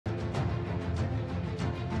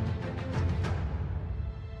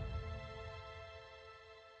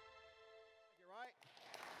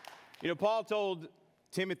You know, Paul told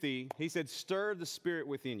Timothy, he said, stir the spirit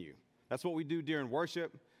within you. That's what we do during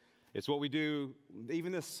worship. It's what we do,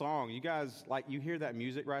 even this song. You guys, like, you hear that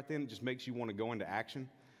music right then, it just makes you want to go into action.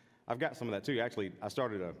 I've got some of that too. Actually, it's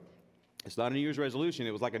not a New Year's resolution.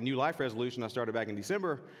 It was like a new life resolution I started back in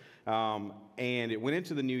December. And it went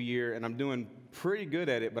into the new year, and I'm doing pretty good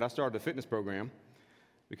at it, but I started a fitness program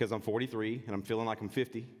because I'm 43, and I'm feeling like I'm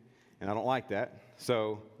 50, and I don't like that.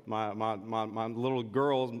 So my little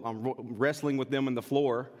girls, I'm wrestling with them on the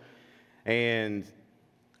floor, and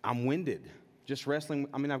I'm winded. Just wrestling.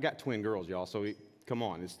 I mean, I've got twin girls, y'all, so come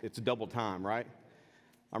on. It's a double time, right?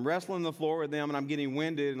 I'm wrestling on the floor with them, and I'm getting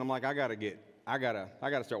winded, and I'm like, I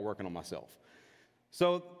gotta start working on myself.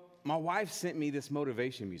 So my wife sent me this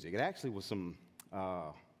motivation music. It actually was some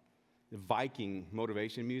Viking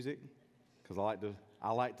motivation music, because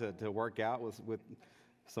I like to work out with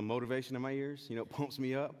some motivation in my ears. You know, it pumps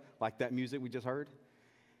me up, like that music we just heard.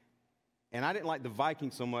 And I didn't like the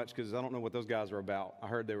Vikings so much because I don't know what those guys were about. I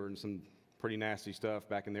heard they were in some pretty nasty stuff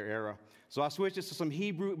back in their era. So I switched it to some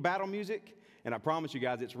Hebrew battle music, and I promise you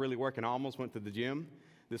guys it's really working. I almost went to the gym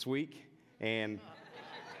this week, and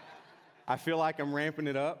I feel like I'm ramping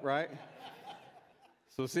it up, right?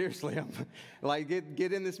 So seriously, I'm like,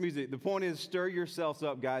 get in this music. The point is, stir yourselves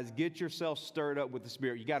up, guys. Get yourself stirred up with the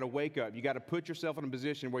Spirit. You got to wake up. You got to put yourself in a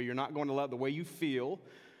position where you're not going to let the way you feel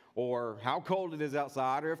or how cold it is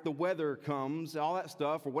outside or if the weather comes, all that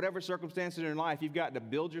stuff, or whatever circumstances in your life, you've got to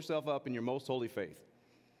build yourself up in your most holy faith.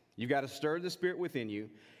 You've got to stir the Spirit within you,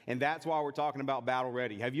 and that's why we're talking about Battle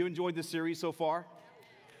Ready. Have you enjoyed this series so far?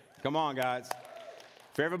 Come on, guys.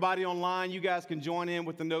 For everybody online, you guys can join in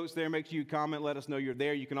with the notes there. Make sure you comment. Let us know you're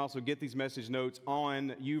there. You can also get these message notes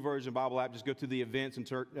on YouVersion Bible app. Just go to the events and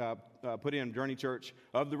put in Journey Church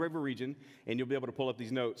of the River Region, and you'll be able to pull up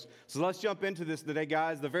these notes. So let's jump into this today,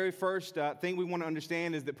 guys. The very first thing we want to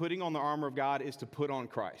understand is that putting on the armor of God is to put on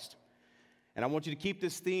Christ. And I want you to keep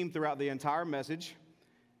this theme throughout the entire message,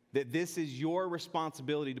 that this is your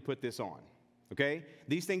responsibility to put this on. Okay?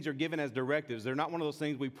 These things are given as directives. They're not one of those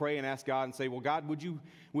things we pray and ask God and say, well, God, would you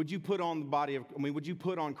put on would you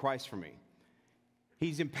put on Christ for me?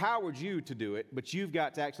 He's empowered you to do it, but you've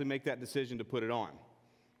got to actually make that decision to put it on.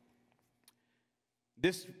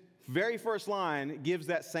 This very first line gives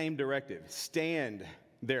that same directive. Stand,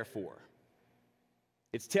 therefore.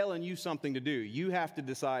 It's telling you something to do. You have to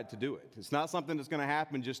decide to do it. It's not something that's going to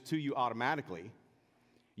happen just to you automatically.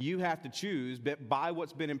 You have to choose, but by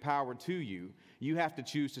what's been empowered to you, you have to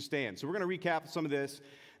choose to stand. So we're going to recap some of this.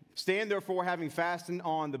 Stand, therefore, having fastened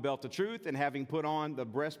on the belt of truth and having put on the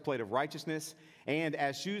breastplate of righteousness, and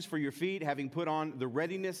as shoes for your feet, having put on the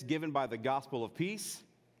readiness given by the gospel of peace.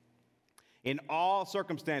 In all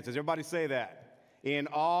circumstances, everybody say that. In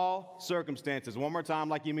all circumstances. One more time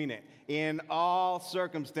like you mean it. In all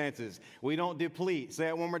circumstances. We don't deplete. Say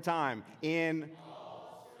it one more time. In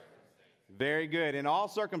very good. In all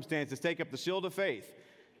circumstances, take up the shield of faith,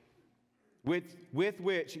 with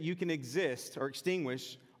which you can exist or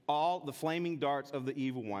extinguish all the flaming darts of the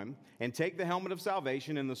evil one, and take the helmet of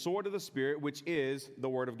salvation and the sword of the Spirit, which is the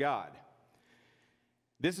word of God.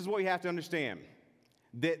 This is what you have to understand,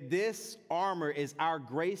 that this armor is our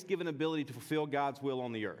grace-given ability to fulfill God's will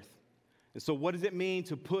on the earth. And so what does it mean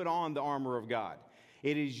to put on the armor of God?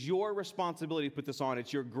 It is your responsibility to put this on.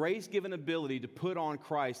 It's your grace-given ability to put on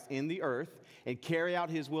Christ in the earth and carry out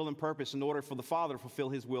his will and purpose in order for the Father to fulfill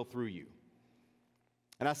his will through you.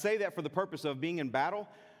 And I say that for the purpose of being in battle.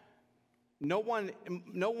 No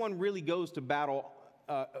one really goes to battle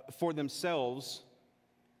for themselves.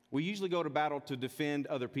 We usually go to battle to defend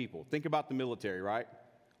other people. Think about the military, right?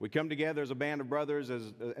 We come together as a band of brothers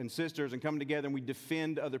and sisters and come together and we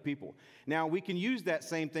defend other people. Now, we can use that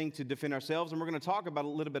same thing to defend ourselves, and we're going to talk about a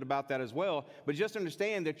little bit about that as well. But just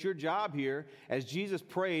understand that your job here, as Jesus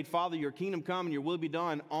prayed, Father, your kingdom come and your will be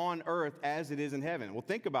done on earth as it is in heaven. Well,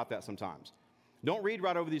 think about that sometimes. Don't read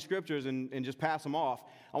right over these scriptures and just pass them off.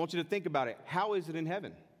 I want you to think about it. How is it in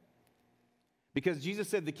heaven? Because Jesus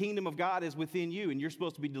said the kingdom of God is within you, and you're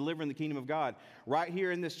supposed to be delivering the kingdom of God. Right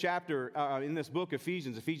here in this chapter, in this book,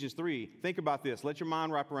 Ephesians 3, think about this. Let your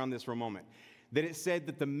mind wrap around this for a moment. That it said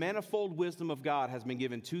that the manifold wisdom of God has been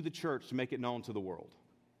given to the church to make it known to the world.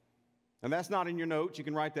 And that's not in your notes. You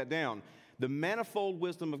can write that down. The manifold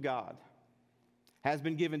wisdom of God has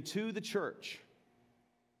been given to the church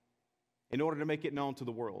in order to make it known to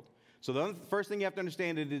the world. So the first thing you have to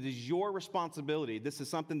understand is it is your responsibility. This is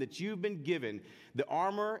something that you've been given. The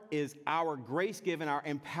armor is our grace-given, our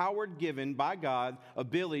empowered given by God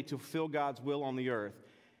ability to fulfill God's will on the earth.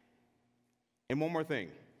 And one more thing.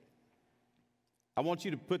 I want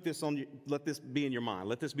you to put this on, let this be in your mind.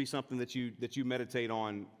 Let this be something that you meditate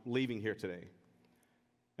on leaving here today.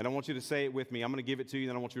 And I want you to say it with me. I'm going to give it to you, and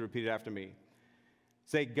then I want you to repeat it after me.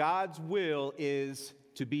 Say, God's will is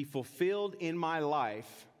to be fulfilled in my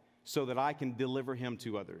life so that I can deliver him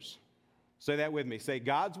to others. Say that with me. Say,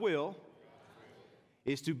 God's will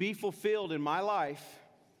is to be fulfilled in my life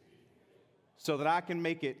so that I can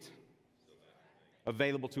make it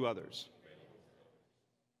available to others.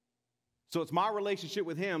 So it's my relationship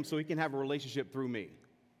with him so he can have a relationship through me.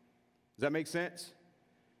 Does that make sense?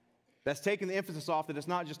 That's taking the emphasis off that it's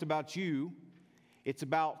not just about you. It's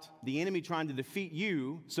about the enemy trying to defeat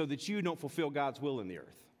you so that you don't fulfill God's will in the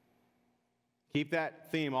earth. Keep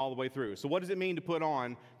that theme all the way through. So what does it mean to put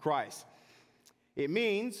on Christ? It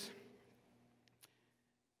means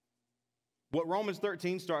what Romans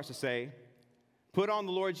 13 starts to say, put on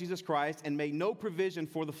the Lord Jesus Christ and make no provision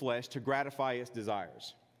for the flesh to gratify its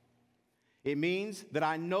desires. It means that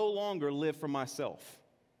I no longer live for myself.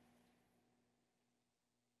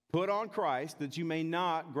 Put on Christ that you may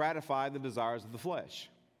not gratify the desires of the flesh.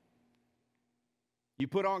 You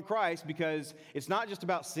put on Christ because it's not just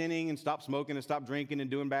about sinning and stop smoking and stop drinking and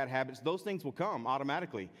doing bad habits. Those things will come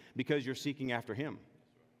automatically because you're seeking after him.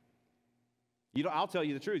 I'll tell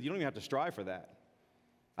you the truth. You don't even have to strive for that.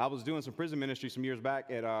 I was doing some prison ministry some years back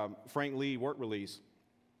at Frank Lee work release,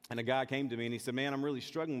 and a guy came to me and he said, "Man, I'm really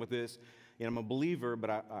struggling with this. And I'm a believer, but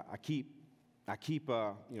I keep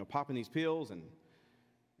popping these pills, and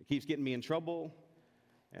it keeps getting me in trouble."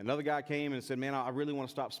 And another guy came and said, "Man, I really want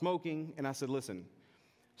to stop smoking." And I said, "Listen,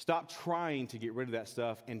 stop trying to get rid of that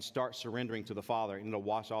stuff and start surrendering to the Father, and it'll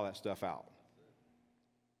wash all that stuff out."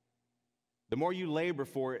 The more you labor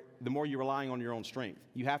for it, the more you're relying on your own strength.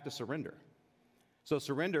 You have to surrender. So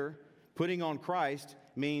surrender, putting on Christ,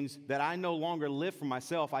 means that I no longer live for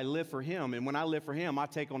myself, I live for him. And when I live for him, I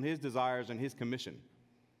take on his desires and his commission.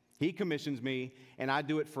 He commissions me, and I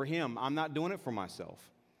do it for him. I'm not doing it for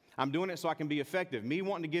myself. I'm doing it so I can be effective. Me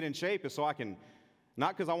wanting to get in shape is so I can,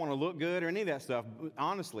 not because I want to look good or any of that stuff.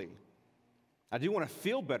 Honestly, I do want to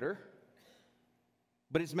feel better,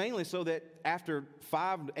 but it's mainly so that after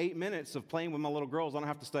 5 to 8 minutes of playing with my little girls, I don't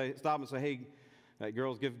have to stop and say, "Hey,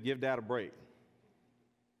 girls, give Dad a break."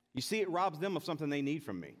 You see, it robs them of something they need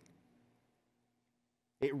from me.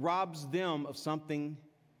 It robs them of something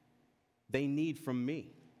they need from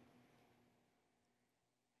me.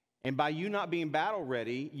 And by you not being battle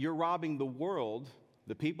ready, you're robbing the world,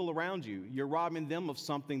 the people around you, you're robbing them of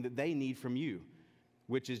something that they need from you,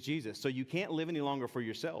 which is Jesus. So you can't live any longer for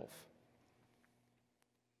yourself.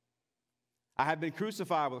 I have been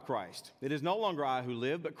crucified with Christ. It is no longer I who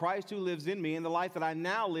live, but Christ who lives in me. And the life that I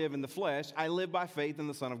now live in the flesh, I live by faith in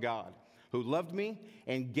the Son of God, who loved me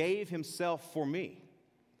and gave himself for me.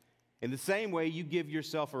 In the same way, you give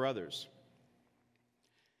yourself for others.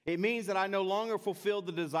 It means that I no longer fulfill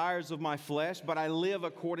the desires of my flesh, but I live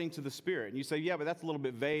according to the Spirit. And you say, "Yeah, but that's a little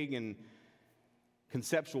bit vague and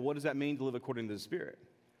conceptual. What does that mean to live according to the Spirit?"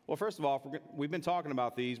 Well, first of all, we've been talking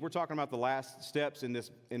about these. We're talking about the last steps in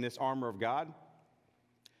this armor of God.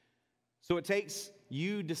 So it takes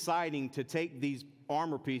you deciding to take these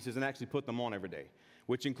armor pieces and actually put them on every day,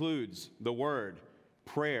 which includes the Word,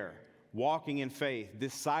 prayer, walking in faith,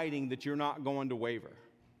 deciding that you're not going to waver.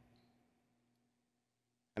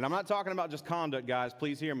 And I'm not talking about just conduct, guys.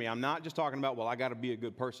 Please hear me. I'm not just talking about, well, I got to be a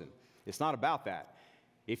good person. It's not about that.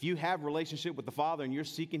 If you have a relationship with the Father and you're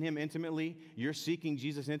seeking him intimately, you're seeking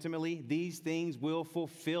Jesus intimately, these things will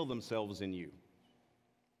fulfill themselves in you.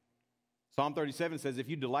 Psalm 37 says, if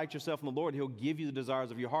you delight yourself in the Lord, he'll give you the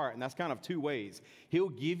desires of your heart. And that's kind of two ways. He'll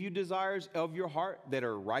give you desires of your heart that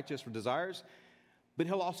are righteous desires, but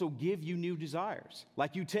he'll also give you new desires.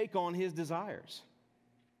 Like you take on his desires.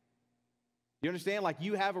 You understand? Like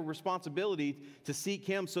you have a responsibility to seek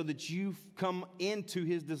him so that you come into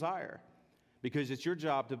his desire. Because it's your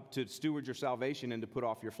job to steward your salvation and to put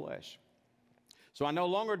off your flesh. So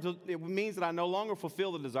it means that I no longer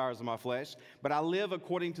fulfill the desires of my flesh, but I live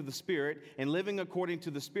according to the Spirit, and living according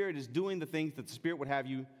to the Spirit is doing the things that the Spirit would have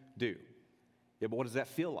you do. Yeah, but what does that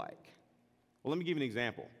feel like? Well, let me give you an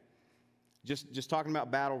example. Just talking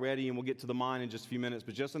about battle ready, and we'll get to the mind in just a few minutes,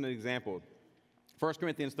 but just an example. 1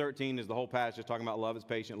 Corinthians 13 is the whole passage talking about love is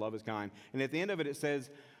patient, love is kind. And at the end of it, it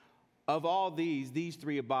says, of all these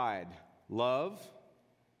three abide. Love,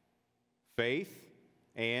 faith,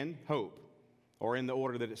 and hope. Or in the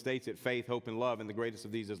order that it states it, faith, hope, and love, and the greatest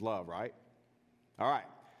of these is love, right? All right.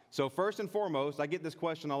 So first and foremost, I get this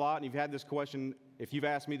question a lot, and you've had this question, if you've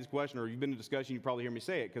asked me this question or you've been in a discussion, you probably hear me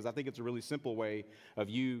say it, because I think it's a really simple way of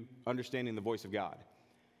you understanding the voice of God.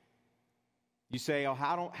 You say, oh,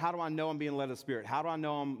 how do I know I'm being led of the Spirit? How do I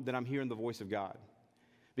know that I'm hearing the voice of God?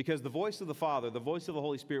 Because the voice of the Father, the voice of the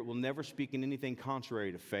Holy Spirit will never speak in anything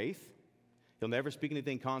contrary to faith. He'll never speak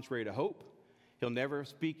anything contrary to hope. He'll never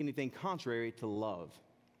speak anything contrary to love.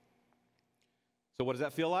 So what does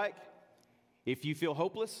that feel like? If you feel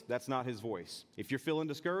hopeless, that's not his voice. If you're feeling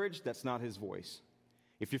discouraged, that's not his voice.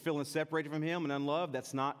 If you're feeling separated from him and unloved,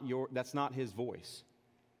 that's not his voice.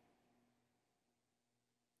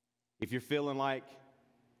 If you're feeling like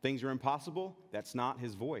things are impossible, that's not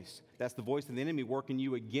his voice. That's the voice of the enemy working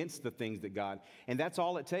you against the things that God. And that's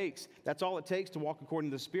all it takes. That's all it takes to walk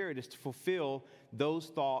according to the Spirit, is to fulfill those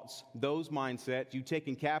thoughts, those mindsets, you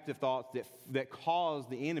taking captive thoughts that cause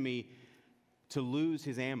the enemy to lose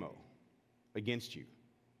his ammo against you.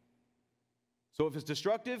 So if it's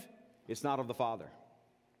destructive, it's not of the Father.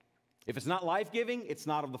 If it's not life-giving, it's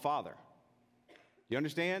not of the Father. You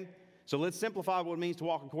understand? So let's simplify what it means to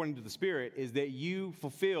walk according to the Spirit, is that you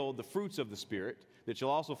fulfill the fruits of the Spirit that you'll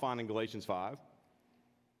also find in Galatians 5.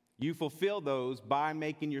 You fulfill those by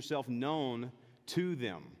making yourself known to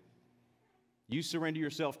them. You surrender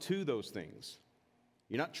yourself to those things.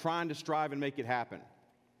 You're not trying to strive and make it happen.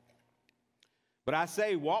 But I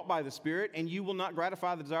say, walk by the Spirit, and you will not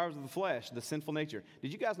gratify the desires of the flesh, the sinful nature.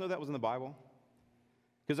 Did you guys know that was in the Bible?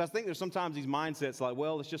 Because I think there's sometimes these mindsets like,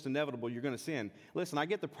 well, it's just inevitable, you're going to sin. Listen, I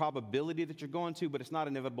get the probability that you're going to, but it's not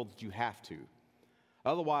inevitable that you have to.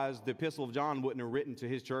 Otherwise, the epistle of John wouldn't have written to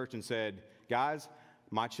his church and said, guys,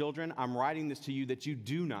 my children, I'm writing this to you that you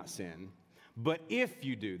do not sin. But if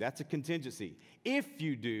you do, that's a contingency. If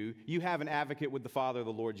you do, you have an advocate with the Father,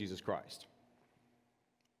 the Lord Jesus Christ.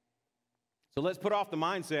 So let's put off the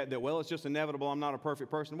mindset that, well, it's just inevitable, I'm not a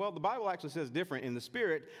perfect person. Well, the Bible actually says different. In the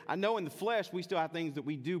Spirit, I know in the flesh we still have things that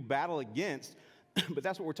we do battle against, but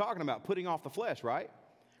that's what we're talking about, putting off the flesh, right?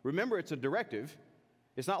 Remember, it's a directive.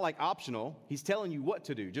 It's not like optional. He's telling you what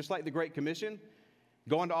to do. Just like the Great Commission,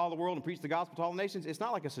 go into all the world and preach the gospel to all the nations. It's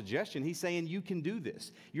not like a suggestion. He's saying you can do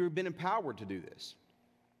this. You've been empowered to do this.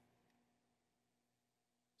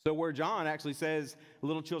 So where John actually says,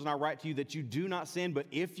 little children, I write to you that you do not sin, but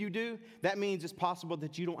if you do, that means it's possible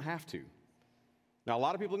that you don't have to. Now, a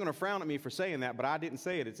lot of people are going to frown at me for saying that, but I didn't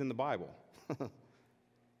say it. It's in the Bible.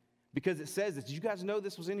 Because it says this. Did you guys know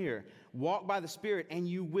this was in here? Walk by the Spirit, and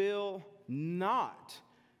you will not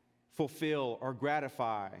fulfill or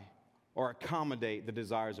gratify or accommodate the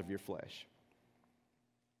desires of your flesh.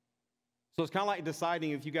 So it's kind of like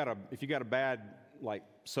deciding if you got a bad like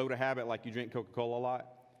soda habit, like you drink Coca-Cola a lot,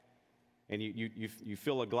 and you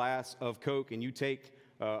fill a glass of Coke and you take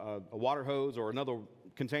a water hose or another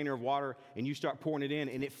container of water and you start pouring it in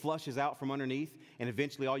and it flushes out from underneath and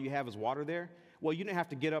eventually all you have is water there. Well, you didn't have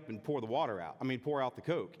to get up and pour out the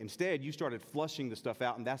Coke. Instead, you started flushing the stuff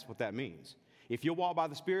out, and that's what that means. If you'll walk by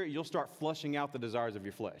the Spirit, you'll start flushing out the desires of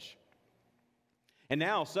your flesh. And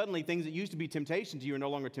now, suddenly, things that used to be temptations to you are no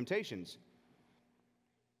longer temptations.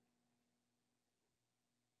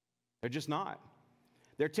 They're just not.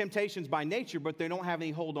 They're temptations by nature, but they don't have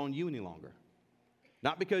any hold on you any longer.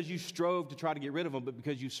 Not because you strove to try to get rid of them, but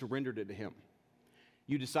because you surrendered it to Him.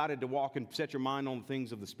 You decided to walk and set your mind on the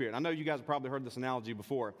things of the Spirit. I know you guys have probably heard this analogy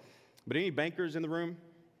before, but any bankers in the room?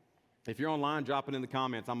 If you're online, drop it in the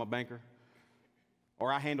comments. I'm a banker.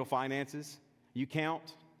 Or I handle finances. You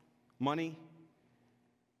count money.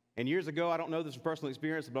 And years ago, I don't know this from personal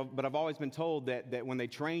experience, but I've always been told that when they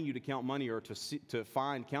train you to count money or to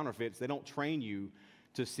find counterfeits, they don't train you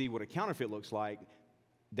to see what a counterfeit looks like.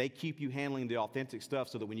 They keep you handling the authentic stuff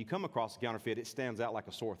so that when you come across a counterfeit, it stands out like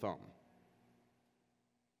a sore thumb.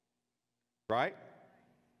 Right?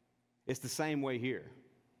 It's the same way here.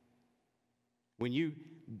 When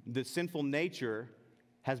the sinful nature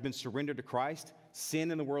has been surrendered to Christ,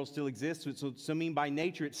 sin in the world still exists. So I mean, by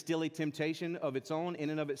nature, it's still a temptation of its own in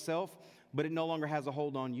and of itself, but it no longer has a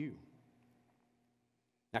hold on you.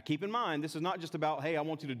 Now, keep in mind, this is not just about, hey, I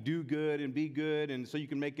want you to do good and be good and so you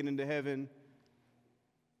can make it into heaven.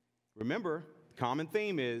 Remember, the common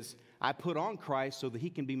theme is, I put on Christ so that He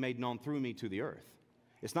can be made known through me to the earth.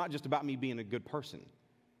 It's not just about me being a good person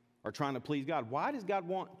or trying to please God. Why does God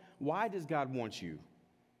want you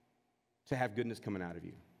to have goodness coming out of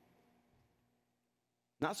you?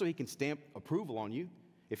 Not so He can stamp approval on you.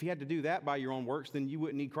 If He had to do that by your own works, then you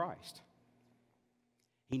wouldn't need Christ.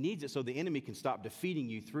 He needs it so the enemy can stop defeating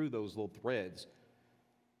you through those little threads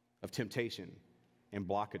of temptation and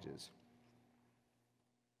blockages.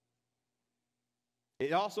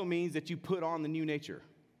 It also means that you put on the new nature.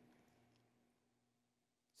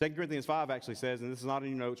 2 Corinthians 5 actually says, and this is not in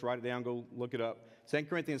your notes, write it down, go look it up. 2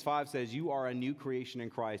 Corinthians 5 says, you are a new creation in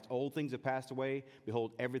Christ. Old things have passed away.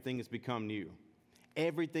 Behold, everything has become new.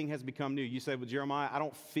 Everything has become new. You say, well, Jeremiah, I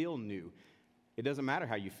don't feel new. It doesn't matter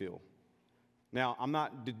how you feel. Now, I'm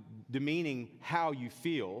not demeaning how you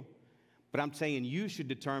feel, but I'm saying you should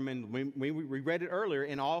determine, we read it earlier,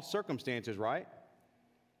 in all circumstances, right?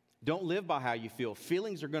 Don't live by how you feel.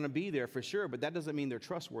 Feelings are going to be there for sure, but that doesn't mean they're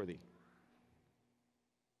trustworthy.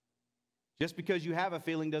 Just because you have a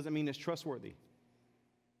feeling doesn't mean it's trustworthy.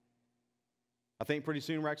 I think pretty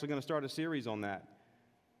soon we're actually going to start a series on that,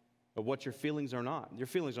 of what your feelings are not. Your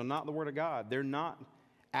feelings are not the Word of God. They're not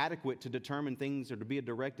adequate to determine things or to be a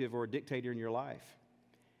directive or a dictator in your life.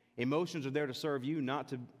 Emotions are there to serve you,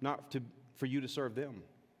 not for you to serve them.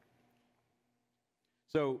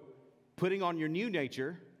 So, putting on your new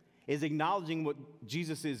nature is acknowledging what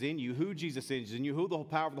Jesus is in you, who Jesus is in you, who the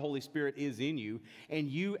power of the Holy Spirit is in you, and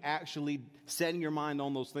you actually setting your mind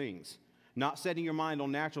on those things. Not setting your mind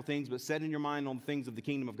on natural things, but setting your mind on the things of the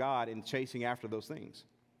kingdom of God and chasing after those things.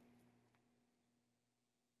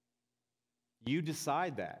 You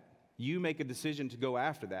decide that. You make a decision to go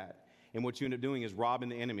after that. And what you end up doing is robbing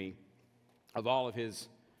the enemy of all of his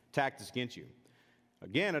tactics against you.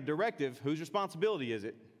 Again, a directive, whose responsibility is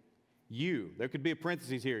it? You. There could be a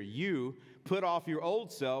parenthesis here. You put off your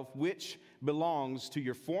old self, which belongs to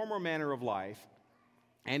your former manner of life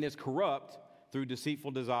and is corrupt through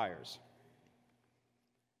deceitful desires.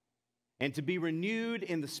 And to be renewed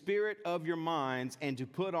in the spirit of your minds, and to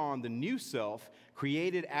put on the new self,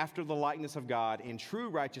 created after the likeness of God in true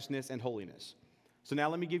righteousness and holiness. So now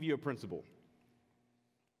let me give you a principle.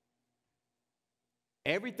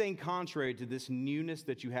 Everything contrary to this newness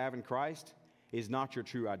that you have in Christ is not your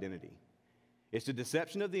true identity. It's the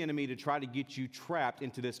deception of the enemy to try to get you trapped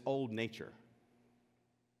into this old nature.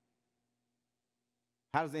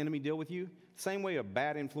 How does the enemy deal with you? Same way a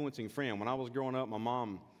bad influencing friend. When I was growing up, my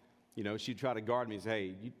mom, she'd try to guard me and say,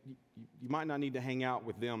 hey, you might not need to hang out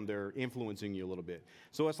with them. They're influencing you a little bit.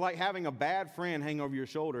 So it's like having a bad friend hang over your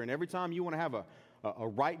shoulder, and every time you want to have a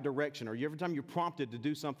right direction, or every time you're prompted to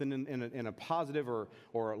do something in a positive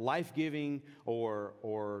or life-giving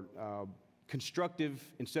or constructive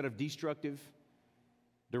instead of destructive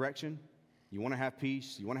direction, you want to have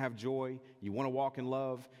peace, you want to have joy, you want to walk in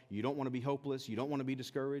love, you don't want to be hopeless, you don't want to be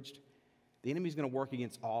discouraged, the enemy's going to work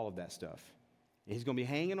against all of that stuff. And he's going to be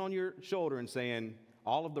hanging on your shoulder and saying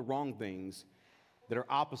all of the wrong things that are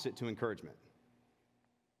opposite to encouragement.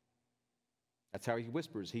 That's how he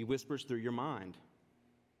whispers. He whispers through your mind.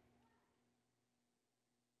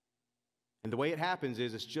 And the way it happens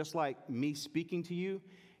is it's just like me speaking to you.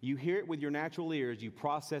 You hear it with your natural ears, you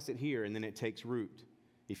process it here, and then it takes root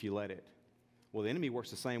if you let it. Well, the enemy works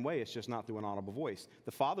the same way. It's just not through an audible voice.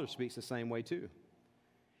 The Father speaks the same way too.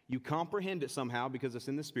 You comprehend it somehow because it's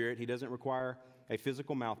in the Spirit. He doesn't require a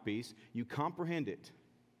physical mouthpiece. You comprehend it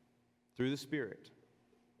through the Spirit.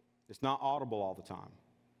 It's not audible all the time.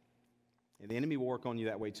 And the enemy will work on you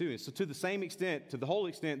that way too. And so to the same extent, to the whole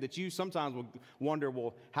extent that you sometimes will wonder,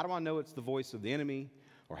 well, how do I know it's the voice of the enemy?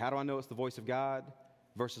 Or how do I know it's the voice of God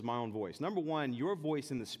versus my own voice? Number one, your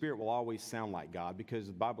voice in the Spirit will always sound like God because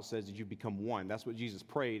the Bible says that you become one. That's what Jesus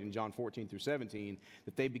prayed in John 14 through 17,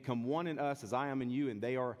 that they become one in us as I am in you and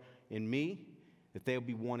they are in me, that they'll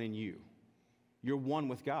be one in you. You're one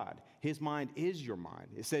with God. His mind is your mind.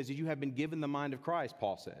 It says that you have been given the mind of Christ,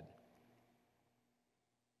 Paul said.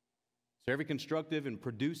 So every constructive and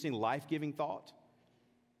producing life-giving thought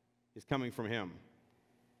is coming from him.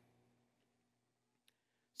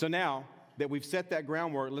 So now that we've set that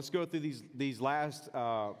groundwork, let's go through these last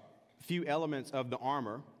few elements of the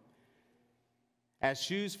armor. As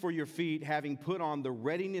shoes for your feet, having put on the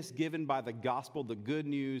readiness given by the gospel, the good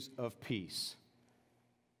news of peace.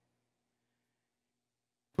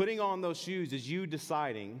 Putting on those shoes is you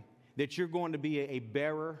deciding that you're going to be a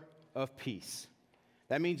bearer of peace.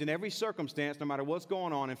 That means in every circumstance, no matter what's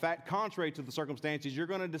going on, in fact, contrary to the circumstances, you're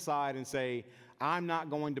going to decide and say, I'm not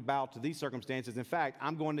going to bow to these circumstances. In fact,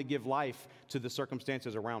 I'm going to give life to the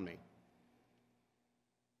circumstances around me.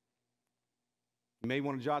 You may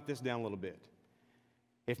want to jot this down a little bit.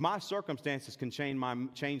 If my circumstances can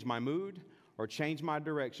change my mood or change my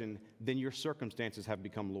direction, then your circumstances have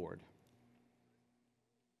become Lord.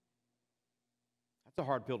 That's a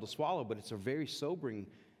hard pill to swallow, but it's a very sobering,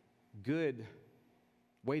 good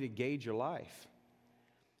way to gauge your life.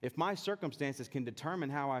 If my circumstances can determine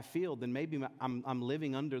how I feel, then maybe I'm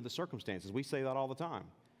living under the circumstances. We say that all the time.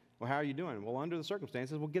 Well, how are you doing? Well, under the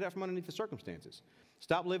circumstances. Well, get out from underneath the circumstances.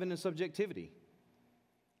 Stop living in subjectivity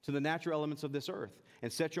to the natural elements of this earth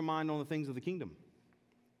and set your mind on the things of the kingdom.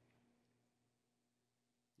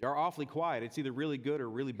 You're awfully quiet. It's either really good or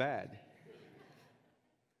really bad.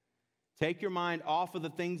 Take your mind off of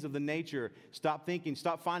the things of the nature. Stop thinking,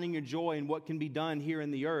 stop finding your joy in what can be done here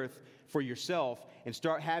in the earth for yourself, and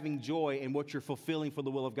start having joy in what you're fulfilling for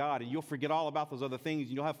the will of God. And you'll forget all about those other things,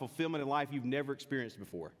 and you'll have fulfillment in life you've never experienced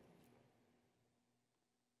before.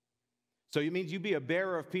 So it means you be a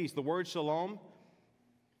bearer of peace. The word shalom,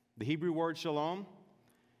 the Hebrew word shalom,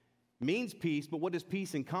 means peace, but what does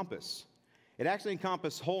peace encompass? It actually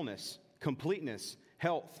encompasses wholeness, completeness,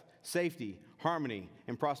 health, safety, harmony,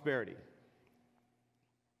 and prosperity.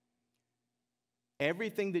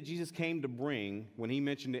 Everything that Jesus came to bring, when he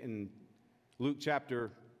mentioned it in Luke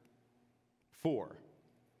chapter 4,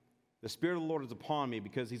 the Spirit of the Lord is upon me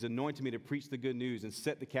because he's anointed me to preach the good news and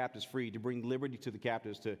set the captives free, to bring liberty to the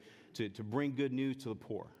captives, to bring good news to the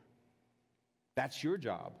poor. That's your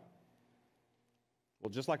job.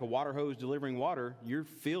 Well, just like a water hose delivering water, you're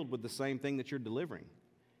filled with the same thing that you're delivering.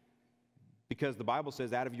 Because the Bible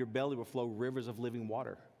says, out of your belly will flow rivers of living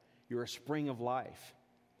water. You're a spring of life.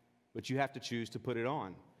 But you have to choose to put it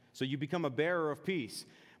on. So you become a bearer of peace.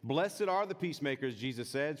 Blessed are the peacemakers, Jesus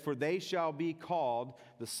says, for they shall be called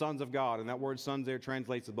the sons of God. And that word sons there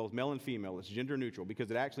translates to both male and female. It's gender neutral because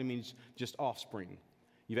it actually means just offspring.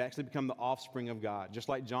 You've actually become the offspring of God. Just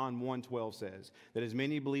like John 1:12 says, that as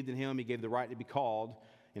many believed in him, he gave the right to be called.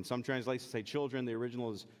 In some translations say children. The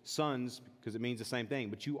original is sons because it means the same thing.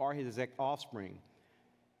 But you are his exact offspring.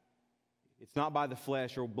 It's not by the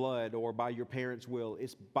flesh or blood or by your parents' will.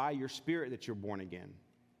 It's by your spirit that you're born again.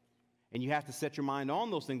 And you have to set your mind on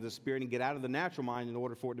those things of the spirit and get out of the natural mind in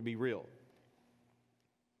order for it to be real.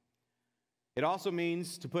 It also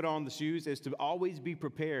means to put on the shoes is to always be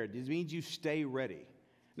prepared. It means you stay ready.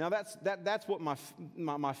 Now that's what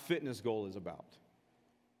my fitness goal is about.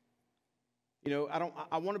 You know,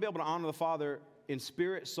 I want to be able to honor the Father in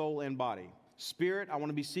spirit, soul, and body. Spirit, I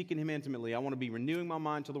want to be seeking him intimately. I want to be renewing my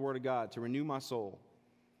mind to the Word of God, to renew my soul.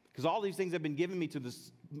 Because all these things have been given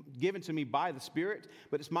to me by the Spirit,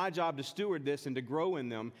 but it's my job to steward this and to grow in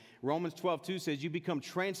them. Romans 12:2 says you become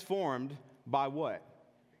transformed by what?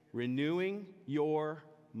 Renewing your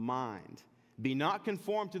mind. Be not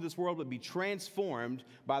conformed to this world, but be transformed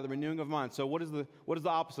by the renewing of mind. So what is the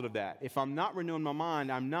opposite of that? If I'm not renewing my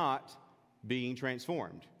mind, I'm not being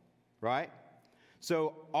transformed, right?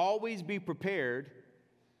 So always be prepared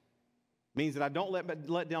means that I don't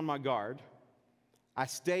let down my guard. I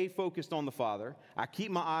stay focused on the Father. I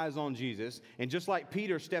keep my eyes on Jesus. And just like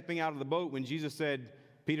Peter stepping out of the boat when Peter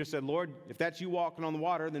said, Lord, if that's you walking on the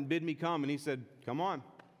water, then bid me come. And he said, come on.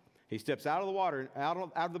 He steps out of the water, out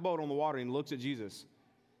of the boat on the water, and looks at Jesus.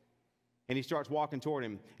 And he starts walking toward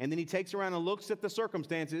him. And then he takes around and looks at the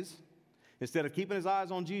circumstances instead of keeping his eyes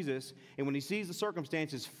on Jesus. And when he sees the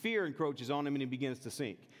circumstances, fear encroaches on him and he begins to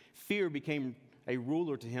sink. Fear became a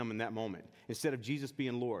ruler to him in that moment instead of Jesus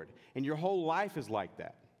being Lord. And your whole life is like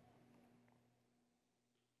that.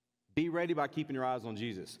 Be ready by keeping your eyes on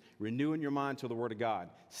Jesus, renewing your mind to the Word of God,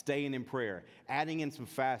 staying in prayer, adding in some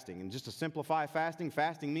fasting. And just to simplify fasting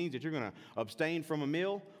means that you're going to abstain from a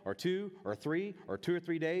meal or 2 or 3 or 2 or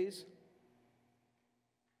 3 days.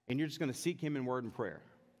 And you're just going to seek him in word and prayer.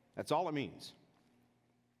 That's all it means.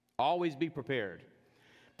 Always be prepared.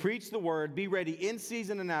 Preach the word, be ready in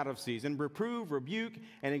season and out of season, reprove, rebuke,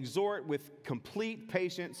 and exhort with complete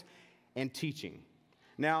patience and teaching.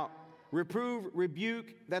 Now, reprove,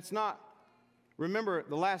 rebuke, remember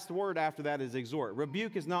the last word after that is exhort.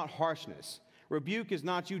 Rebuke is not harshness. Rebuke is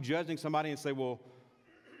not you judging somebody and say, well,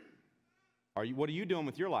 what are you doing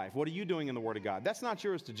with your life? What are you doing in the Word of God? That's not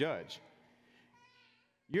yours to judge.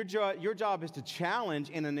 Your job is to challenge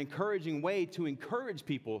in an encouraging way to encourage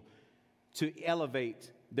people to elevate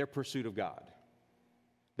their pursuit of God,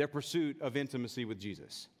 their pursuit of intimacy with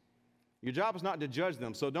Jesus. Your job is not to judge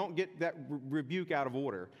them, so don't get that rebuke out of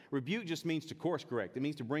order. Rebuke just means to course correct. It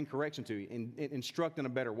means to bring correction to you and instruct in a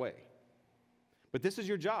better way. But this is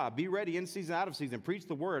your job. Be ready in season, out of season. Preach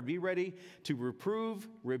the word. Be ready to reprove,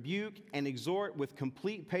 rebuke, and exhort with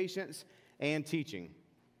complete patience and teaching.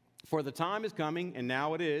 For the time is coming, and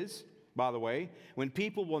now it is, by the way, when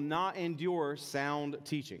people will not endure sound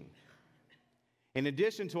teaching. In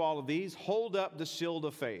addition to all of these, hold up the shield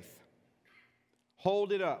of faith.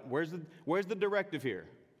 Hold it up. Where's the directive here?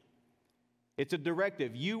 It's a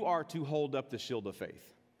directive. You are to hold up the shield of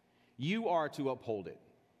faith. You are to uphold it.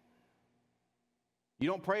 You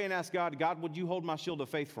don't pray and ask God, God, would you hold my shield of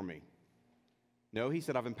faith for me? No, he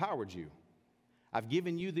said, I've empowered you. I've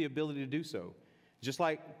given you the ability to do so. Just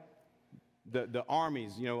like the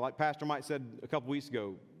armies, like Pastor Mike said a couple weeks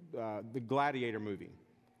ago, the Gladiator movie.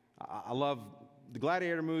 I love the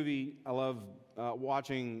Gladiator movie. I love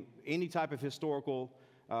watching any type of historical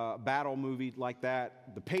battle movie like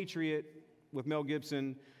that. The Patriot with Mel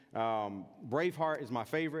Gibson, Braveheart is my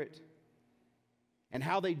favorite. And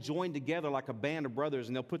how they join together like a band of brothers,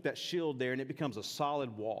 and they'll put that shield there, and it becomes a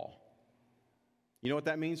solid wall. You know what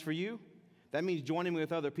that means for you? That means joining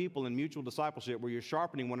with other people in mutual discipleship where you're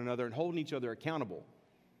sharpening one another and holding each other accountable.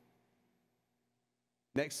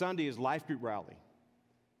 Next Sunday is life group rally.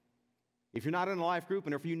 If you're not in a life group,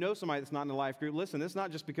 and if you know somebody that's not in a life group, listen, it's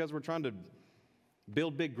not just because we're trying to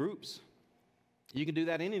build big groups. You can do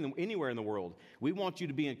that anywhere in the world. We want you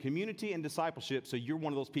to be in community and discipleship, so you're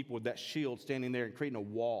one of those people with that shield standing there and creating a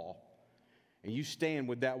wall. And you stand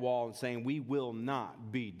with that wall and saying, we will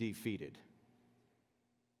not be defeated.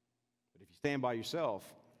 But if you stand by yourself,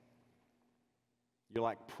 you're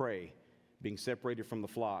like prey being separated from the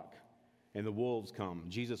flock, and the wolves come.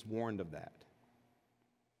 Jesus warned of that.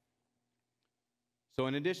 So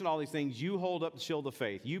in addition to all these things, you hold up the shield of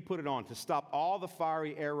faith. You put it on to stop all the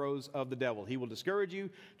fiery arrows of the devil. He will discourage you,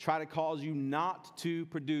 try to cause you not to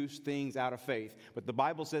produce things out of faith. But the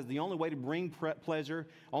Bible says the only way to bring pleasure,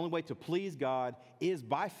 only way to please God is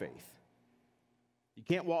by faith. You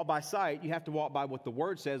can't walk by sight. You have to walk by what the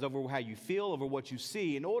Word says over how you feel, over what you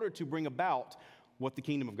see, in order to bring about what the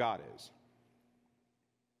kingdom of God is.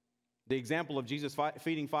 The example of Jesus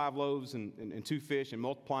feeding 5 loaves and 2 fish and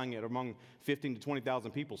multiplying it among 15 to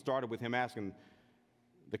 20,000 people started with him asking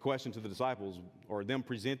the question to the disciples, or them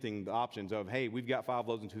presenting the options of, hey, we've got 5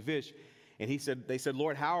 loaves and 2 fish. And they said,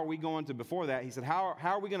 Lord, how are we going to, before that, he said, how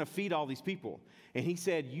are we going to feed all these people? And he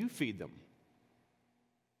said, you feed them.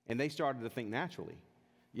 And they started to think naturally.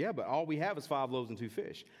 Yeah, but all we have is 5 loaves and 2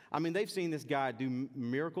 fish. I mean, they've seen this guy do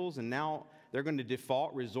miracles, and now they're going to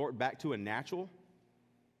resort back to a natural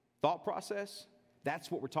thought process.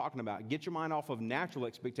 That's what we're talking about. Get your mind off of natural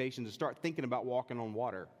expectations and start thinking about walking on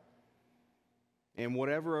water. And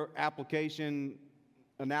whatever application,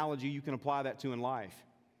 analogy you can apply that to in life.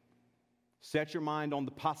 Set your mind on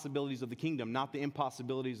the possibilities of the kingdom, not the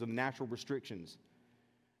impossibilities of natural restrictions.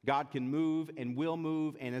 God can move and will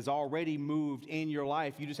move and has already moved in your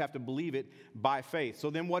life. You just have to believe it by faith.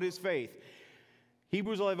 So then what is faith?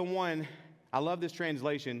 Hebrews 11:1. I love this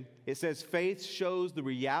translation. It says, faith shows the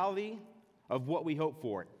reality of what we hope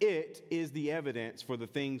for. It is the evidence for the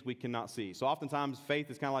things we cannot see. So oftentimes,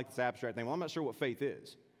 faith is kind of like this abstract thing. Well, I'm not sure what faith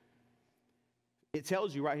is. It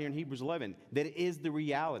tells you right here in Hebrews 11 that it is the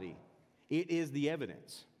reality. It is the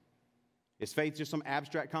evidence. Is faith just some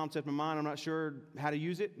abstract concept in mind? I'm not sure how to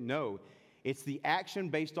use it? No. It's the action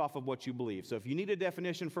based off of what you believe. So if you need a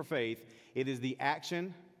definition for faith, it is the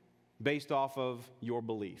action based off of your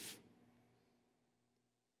belief.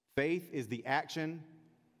 Faith is the action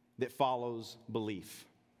that follows belief.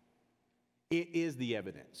 It is the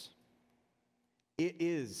evidence. It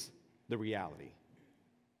is the reality.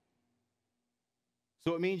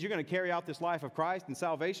 So it means you're going to carry out this life of Christ and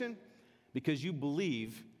salvation because you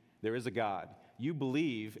believe there is a God. You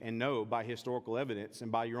believe and know by historical evidence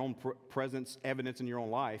and by your own presence, evidence in your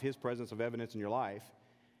own life, His presence of evidence in your life,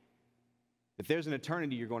 that there's an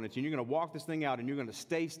eternity you're going into, and you're going to walk this thing out and you're going to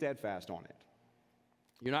stay steadfast on it.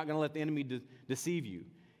 You're not going to let the enemy deceive you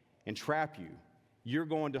and trap you. You're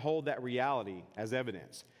going to hold that reality as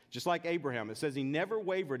evidence. Just like Abraham, it says he never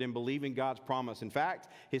wavered in believing God's promise. In fact,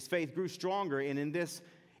 his faith grew stronger, and in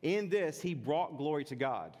this he brought glory to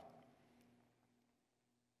God.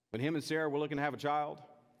 When him and Sarah were looking to have a child,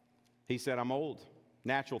 he said, I'm old.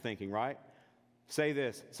 Natural thinking, right? Say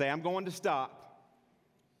this. Say, I'm going to stop.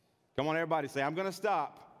 Come on, everybody. Say, I'm going to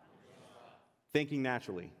stop thinking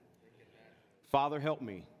naturally. Father, help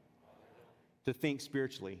me to think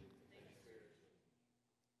spiritually.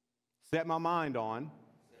 Set my mind on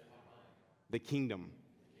the kingdom,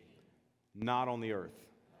 not on the earth.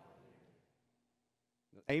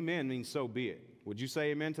 Amen means so be it. Would you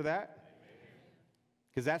say amen to that?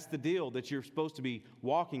 Because that's the deal that you're supposed to be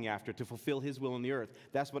walking after to fulfill His will on the earth.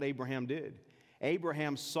 That's what Abraham did.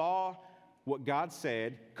 Abraham saw what God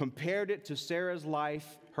said, compared it to Sarah's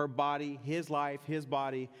life, her body, his life, his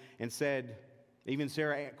body, and said, even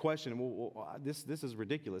Sarah questioned, well, this is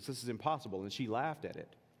ridiculous. This is impossible. And she laughed at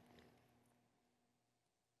it.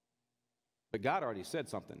 But God already said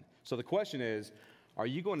something. So the question is, are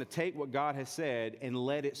you going to take what God has said and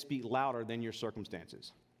let it speak louder than your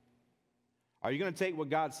circumstances? Are you going to take what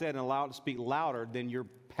God said and allow it to speak louder than your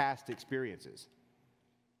past experiences?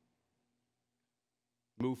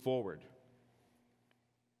 Move forward.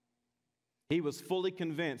 He was fully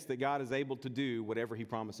convinced that God is able to do whatever He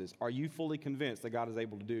promises. Are you fully convinced that God is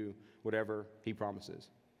able to do whatever He promises?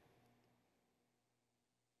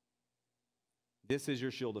 This is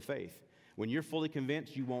your shield of faith. When you're fully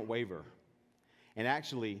convinced, you won't waver. And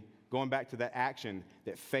actually, going back to that action,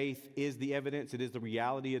 that faith is the evidence, it is the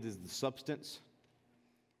reality, it is the substance.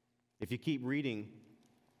 If you keep reading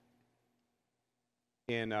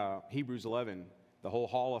in Hebrews 11, the whole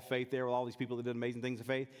hall of faith there with all these people that did amazing things of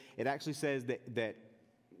faith, it actually says that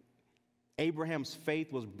Abraham's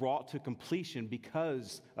faith was brought to completion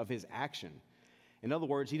because of his action. In other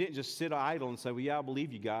words, he didn't just sit idle and say, well, yeah, I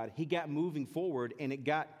believe you, God. He got moving forward, and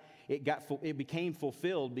it became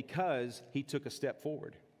fulfilled because he took a step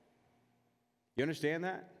forward. You understand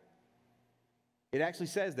that? It actually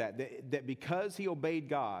says that because he obeyed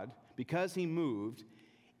God, because he moved,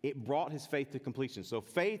 it brought his faith to completion. So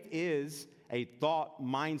faith is a thought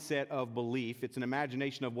mindset of belief. It's an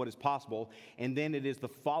imagination of what is possible, and then it is the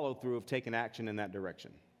follow-through of taking action in that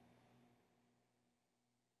direction.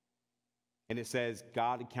 And it says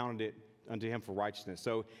God accounted it unto him for righteousness.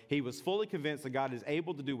 So he was fully convinced that God is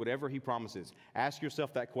able to do whatever he promises. Ask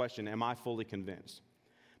yourself that question, am I fully convinced?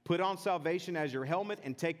 Put on salvation as your helmet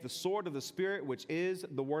and take the sword of the Spirit, which is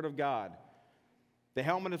the Word of God. The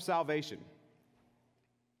helmet of salvation.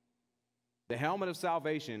 The helmet of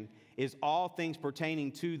salvation is all things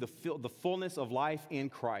pertaining to the fullness of life in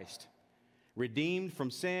Christ. Redeemed from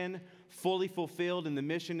sin, fully fulfilled in the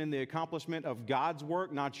mission and the accomplishment of God's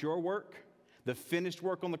work, not your work. The finished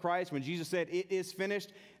work on the Christ. When Jesus said, it is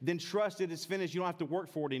finished, then trust it is finished. You don't have to work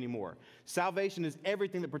for it anymore. Salvation is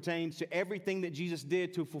everything that pertains to everything that Jesus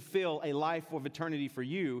did to fulfill a life of eternity for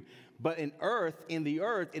you. But in the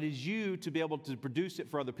earth, it is you to be able to produce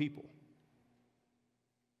it for other people.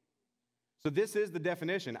 So this is the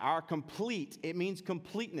definition. Our complete, it means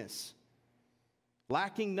completeness.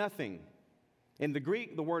 Lacking nothing. In the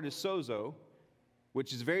Greek, the word is sozo,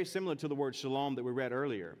 which is very similar to the word shalom that we read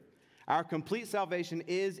earlier. Our complete salvation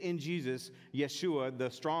is in Jesus, Yeshua. The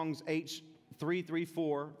Strong's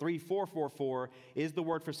H3444 is the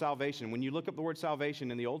word for salvation. When you look up the word salvation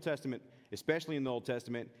in the Old Testament, especially in the Old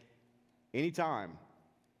Testament, anytime,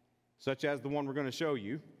 such as the one we're going to show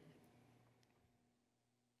you,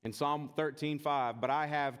 in Psalm 13:5, but I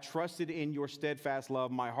have trusted in your steadfast love.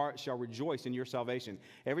 My heart shall rejoice in your salvation.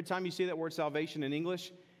 Every time you see that word salvation in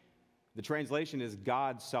English, the translation is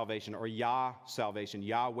God's salvation or Yah salvation,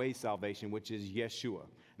 Yahweh's salvation, which is Yeshua.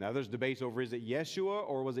 Now, there's debates over is it Yeshua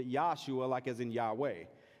or was it Yahshua, like as in Yahweh?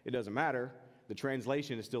 It doesn't matter. The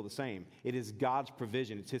translation is still the same. It is God's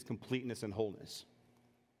provision. It's his completeness and wholeness.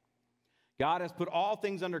 God has put all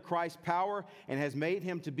things under Christ's power and has made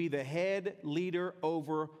him to be the head leader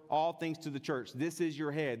over all things to the church. This is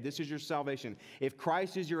your head. This is your salvation. If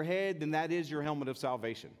Christ is your head, then that is your helmet of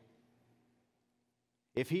salvation.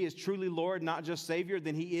 If he is truly Lord, not just Savior,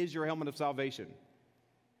 then he is your helmet of salvation.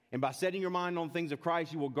 And by setting your mind on things of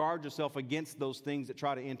Christ, you will guard yourself against those things that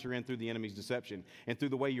try to enter in through the enemy's deception and through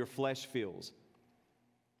the way your flesh feels.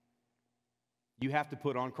 You have to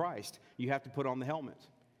put on Christ. You have to put on the helmet.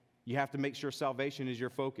 You have to make sure salvation is your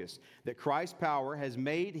focus. That Christ's power has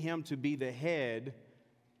made him to be the head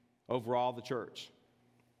over all the church.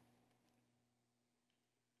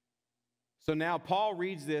 So now Paul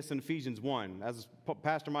reads this in Ephesians 1. As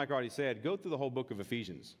Pastor Mike already said, go through the whole book of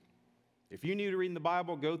Ephesians. If you're new to reading the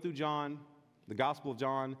Bible, go through John, the Gospel of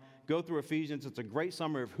John. Go through Ephesians. It's a great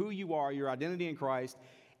summary of who you are, your identity in Christ,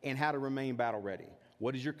 and how to remain battle ready.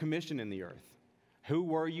 What is your commission in the earth? Who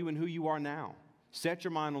were you and who you are now? Set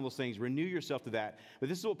your mind on those things. Renew yourself to that. But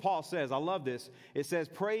this is what Paul says. I love this. It says,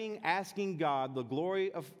 praying, asking God,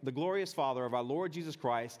 the glorious Father of our Lord Jesus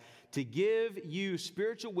Christ, to give you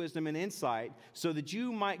spiritual wisdom and insight so that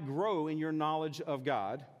you might grow in your knowledge of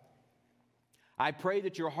God. I pray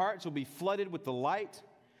that your hearts will be flooded with the light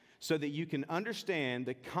so that you can understand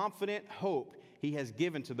the confident hope he has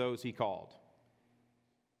given to those he called.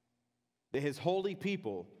 That his holy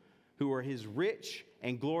people who are his rich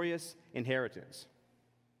and glorious inheritance.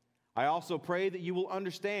 I also pray that you will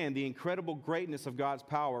understand the incredible greatness of God's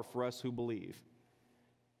power for us who believe.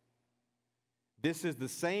 This is the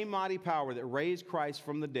same mighty power that raised Christ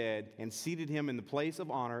from the dead and seated him in the place of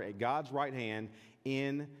honor at God's right hand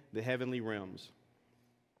in the heavenly realms.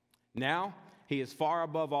 Now, he is far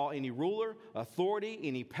above all any ruler, authority,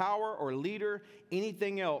 any power or leader,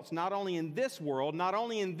 anything else, not only in this world,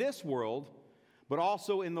 but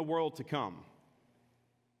also in the world to come.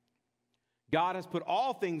 God has put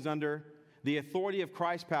all things under the authority of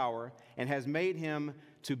Christ's power and has made him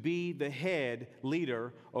to be the head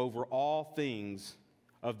leader over all things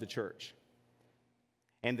of the church.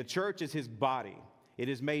 And the church is his body. It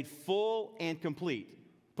is made full and complete.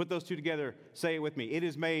 Put those two together. Say it with me. It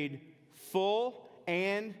is made full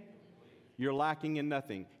and you're lacking in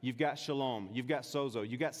nothing. You've got shalom. You've got sozo.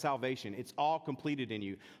 You've got salvation. It's all completed in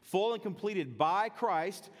you. Full and completed by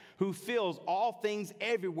Christ, who fills all things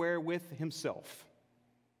everywhere with himself.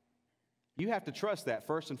 You have to trust that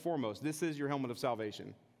first and foremost. This is your helmet of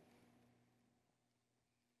salvation.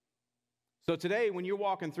 So today, when you're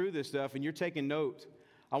walking through this stuff and you're taking note,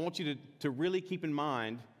 I want you to really keep in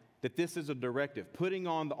mind that this is a directive. Putting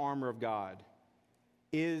on the armor of God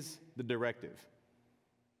is the directive.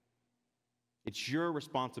 It's your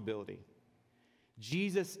responsibility.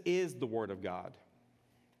 Jesus is the Word of God.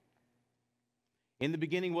 In the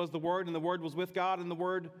beginning was the Word, and the Word was with God, and the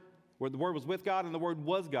Word was with God, and the Word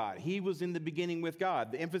was God. He was in the beginning with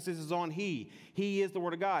God. The emphasis is on He. He is the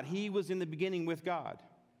Word of God. He was in the beginning with God.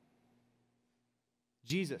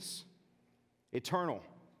 Jesus, eternal.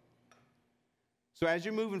 So as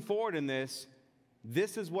you're moving forward in this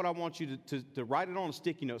is what I want you to write it on a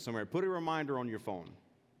sticky note somewhere. Put a reminder on your phone.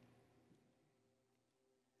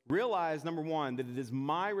 Realize, number one, that it is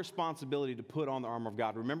my responsibility to put on the armor of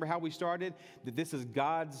God. Remember how we started? That this is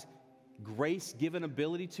God's grace-given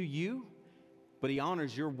ability to you, but He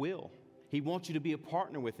honors your will. He wants you to be a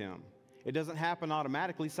partner with Him. It doesn't happen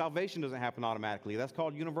automatically. Salvation doesn't happen automatically. That's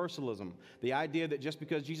called universalism. The idea that just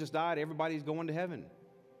because Jesus died, everybody's going to heaven.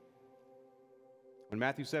 When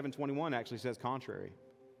Matthew 7:21 actually says contrary.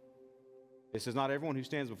 It says, not everyone who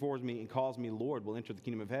stands before me and calls me Lord will enter the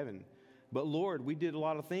kingdom of heaven. But Lord, we did a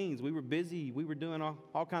lot of things. We were busy. We were doing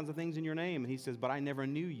all kinds of things in your name. And He says, but I never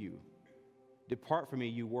knew you. Depart from me,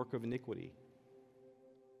 you work of iniquity.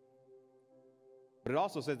 But it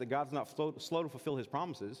also says that God's not slow to fulfill His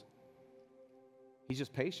promises. He's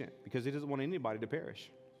just patient because He doesn't want anybody to perish.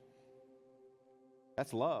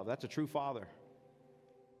 That's love. That's a true Father.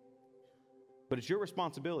 But it's your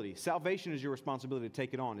responsibility. Salvation is your responsibility to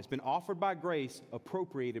take it on. It's been offered by grace,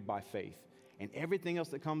 appropriated by faith. And everything else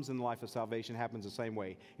that comes in the life of salvation happens the same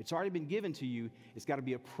way. It's already been given to you. It's got to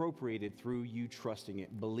be appropriated through you trusting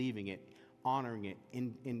it, believing it, honoring it,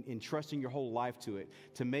 entrusting your whole life to it,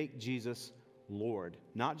 to make Jesus Lord,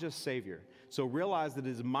 not just Savior. So realize that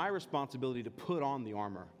it is my responsibility to put on the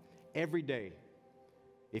armor every day.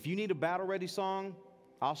 If you need a battle-ready song,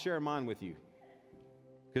 I'll share mine with you,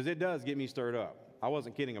 because it does get me stirred up. I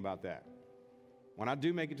wasn't kidding about that. When I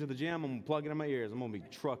do make it to the gym, I'm going to plug it in my ears. I'm going to be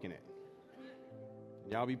trucking it.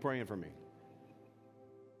 Y'all be praying for me.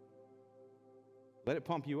 Let it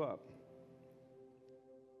pump you up.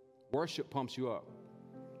 Worship pumps you up.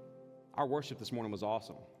 Our worship this morning was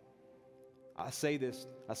awesome. I say this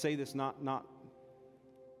in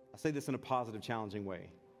a positive, challenging way.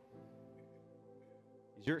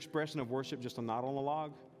 Is your expression of worship just a knot on a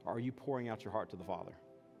log, or are you pouring out your heart to the Father?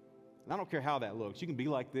 And I don't care how that looks. You can be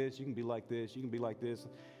like this, you can be like this, you can be like this,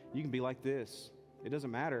 you can be like this. It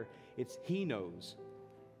doesn't matter. He knows.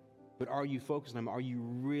 But are you focused on Him? Are you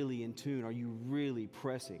really in tune? Are you really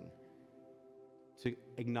pressing to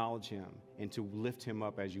acknowledge Him and to lift Him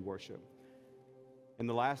up as you worship? And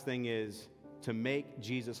the last thing is to make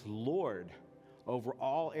Jesus Lord over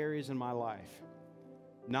all areas in my life.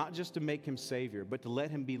 Not just to make Him Savior, but to let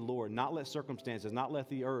Him be Lord. Not let circumstances, not let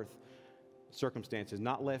the earth circumstances,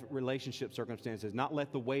 not let relationship circumstances, not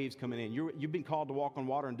let the waves coming in. You've been called to walk on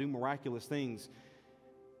water and do miraculous things.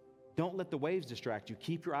 Don't let the waves distract you.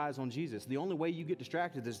 Keep your eyes on Jesus. The only way you get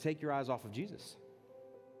distracted is to take your eyes off of Jesus.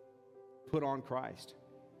 Put on Christ.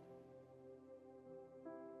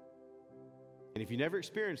 And if you never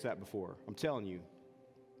experienced that before, I'm telling you,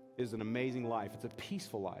 it is an amazing life. It's a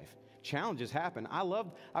peaceful life. Challenges happen.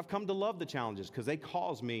 I've come to love the challenges because they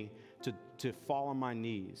cause me to fall on my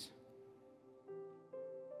knees.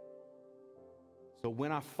 So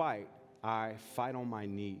when I fight on my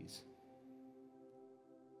knees.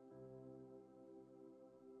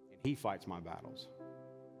 And He fights my battles.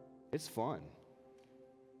 It's fun.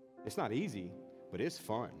 It's not easy, but it's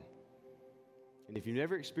fun. And if you've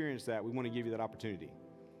never experienced that, we want to give you that opportunity.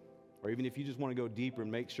 Or even if you just want to go deeper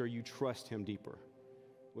and make sure you trust Him deeper,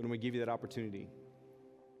 we want to give you that opportunity.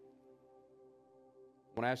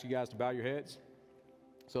 I want to ask you guys to bow your heads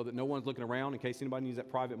so that no one's looking around in case anybody needs that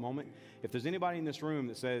private moment. If there's anybody in this room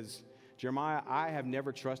that says, Jeremiah, I have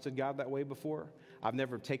never trusted God that way before. I've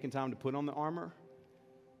never taken time to put on the armor,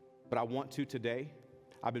 but I want to today.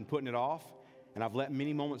 I've been putting it off, and I've let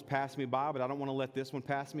many moments pass me by, but I don't want to let this one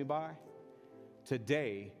pass me by.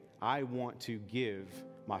 Today, I want to give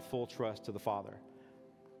my full trust to the Father.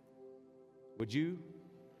 Would you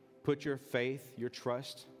put your faith, your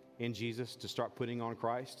trust in Jesus to start putting on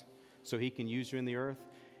Christ so He can use you in the earth?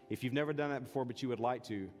 If you've never done that before but you would like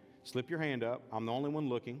to, slip your hand up. I'm the only one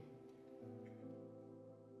looking.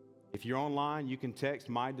 If you're online, you can text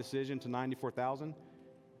my decision to 94,000.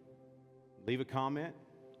 Leave a comment.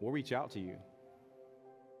 We'll reach out to you.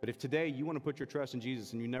 But if today you want to put your trust in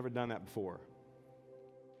Jesus and you've never done that before,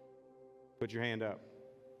 put your hand up.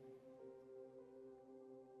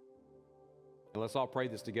 And let's all pray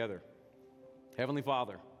this together. Heavenly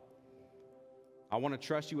Father, I want to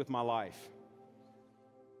trust you with my life.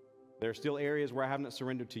 There are still areas where I haven't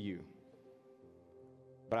surrendered to you,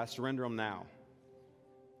 but I surrender them now,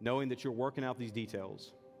 knowing that you're working out these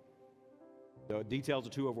details. The details are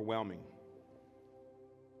too overwhelming,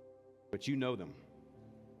 but you know them,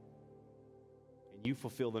 and you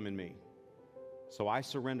fulfill them in me. So I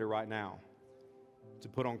surrender right now to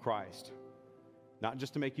put on Christ, not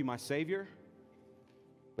just to make you my Savior,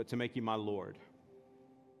 but to make you my Lord.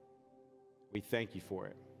 We thank you for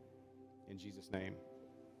it. In Jesus' name.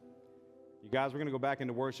 You guys, we're going to go back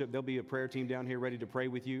into worship. There'll be a prayer team down here ready to pray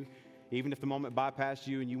with you. Even if the moment bypassed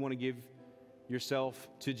you and you want to give yourself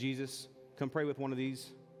to Jesus, come pray with one of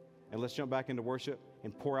these. And let's jump back into worship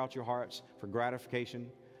and pour out your hearts for gratification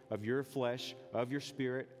of your flesh, of your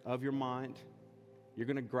spirit, of your mind. You're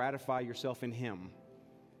going to gratify yourself in Him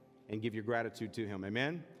and give your gratitude to Him.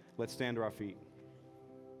 Amen? Let's stand to our feet.